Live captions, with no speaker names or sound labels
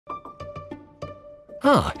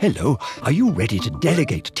Ah, hello. Are you ready to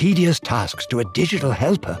delegate tedious tasks to a digital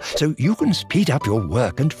helper so you can speed up your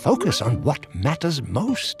work and focus on what matters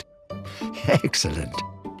most? Excellent.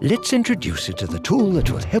 Let's introduce you to the tool that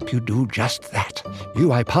will help you do just that.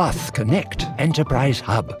 UiPath Connect Enterprise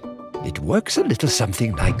Hub. It works a little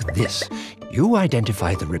something like this. You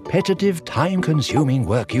identify the repetitive, time-consuming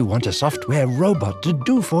work you want a software robot to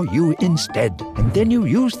do for you instead, and then you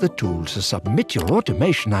use the tool to submit your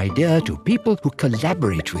automation idea to people who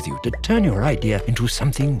collaborate with you to turn your idea into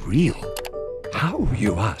something real. How,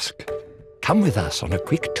 you ask? Come with us on a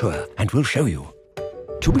quick tour and we'll show you.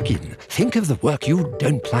 To begin, think of the work you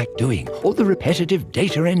don't like doing, or the repetitive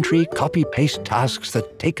data entry, copy-paste tasks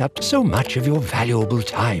that take up so much of your valuable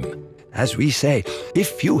time. As we say,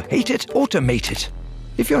 if you hate it, automate it.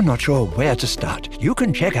 If you're not sure where to start, you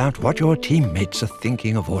can check out what your teammates are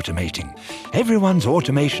thinking of automating. Everyone's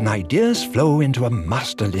automation ideas flow into a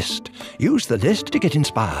master list. Use the list to get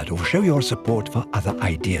inspired or show your support for other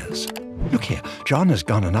ideas. Look here, John has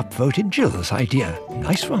gone and upvoted Jill's idea.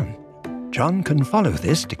 Nice one. John can follow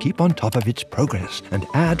this to keep on top of its progress and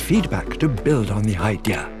add feedback to build on the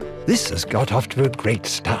idea. This has got off to a great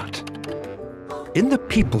start. In the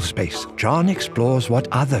people space, John explores what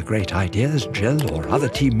other great ideas Jill or other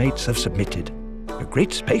teammates have submitted. A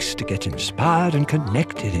great space to get inspired and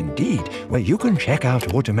connected indeed, where you can check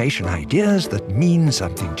out automation ideas that mean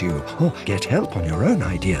something to you, or get help on your own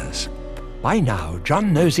ideas. By now,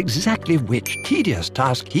 John knows exactly which tedious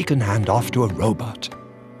task he can hand off to a robot.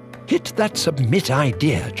 Hit that submit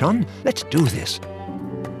idea, John. Let's do this.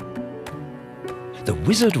 The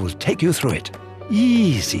wizard will take you through it.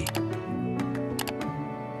 Easy.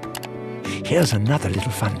 Here's another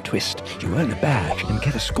little fun twist. You earn a badge and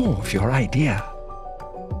get a score for your idea.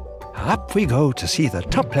 Up we go to see the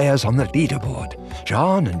top players on the leaderboard.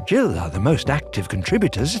 John and Jill are the most active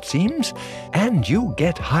contributors, it seems, and you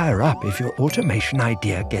get higher up if your automation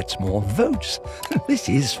idea gets more votes. This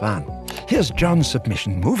is fun. Here's John's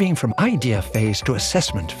submission, moving from idea phase to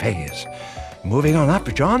assessment phase. Moving on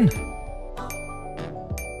up, John.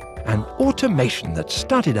 An automation that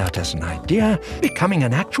started out as an idea, becoming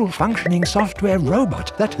an actual functioning software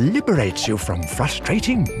robot that liberates you from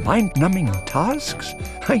frustrating, mind-numbing tasks.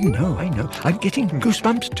 I know. I'm getting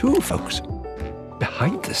goosebumps too, folks.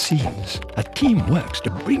 Behind the scenes, a team works to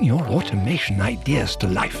bring your automation ideas to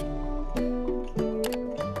life.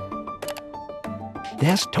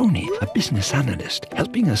 There's Tony, a business analyst,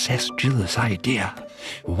 helping assess Jill's idea.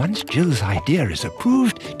 Once Jill's idea is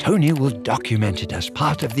approved, Tony will document it as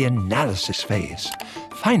part of the analysis phase.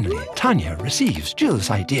 Finally, Tanya receives Jill's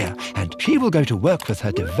idea, and she will go to work with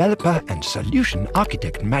her developer and solution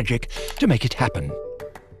architect magic to make it happen.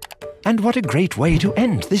 And what a great way to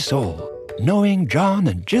end this all! Knowing John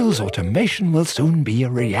and Jill's automation will soon be a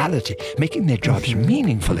reality, making their jobs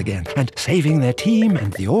meaningful again and saving their team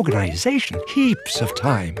and the organization heaps of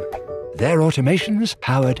time. Their automations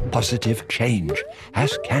powered positive change,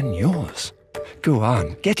 as can yours. Go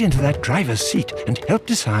on, get into that driver's seat and help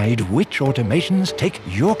decide which automations take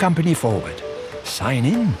your company forward. Sign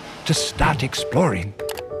in to start exploring.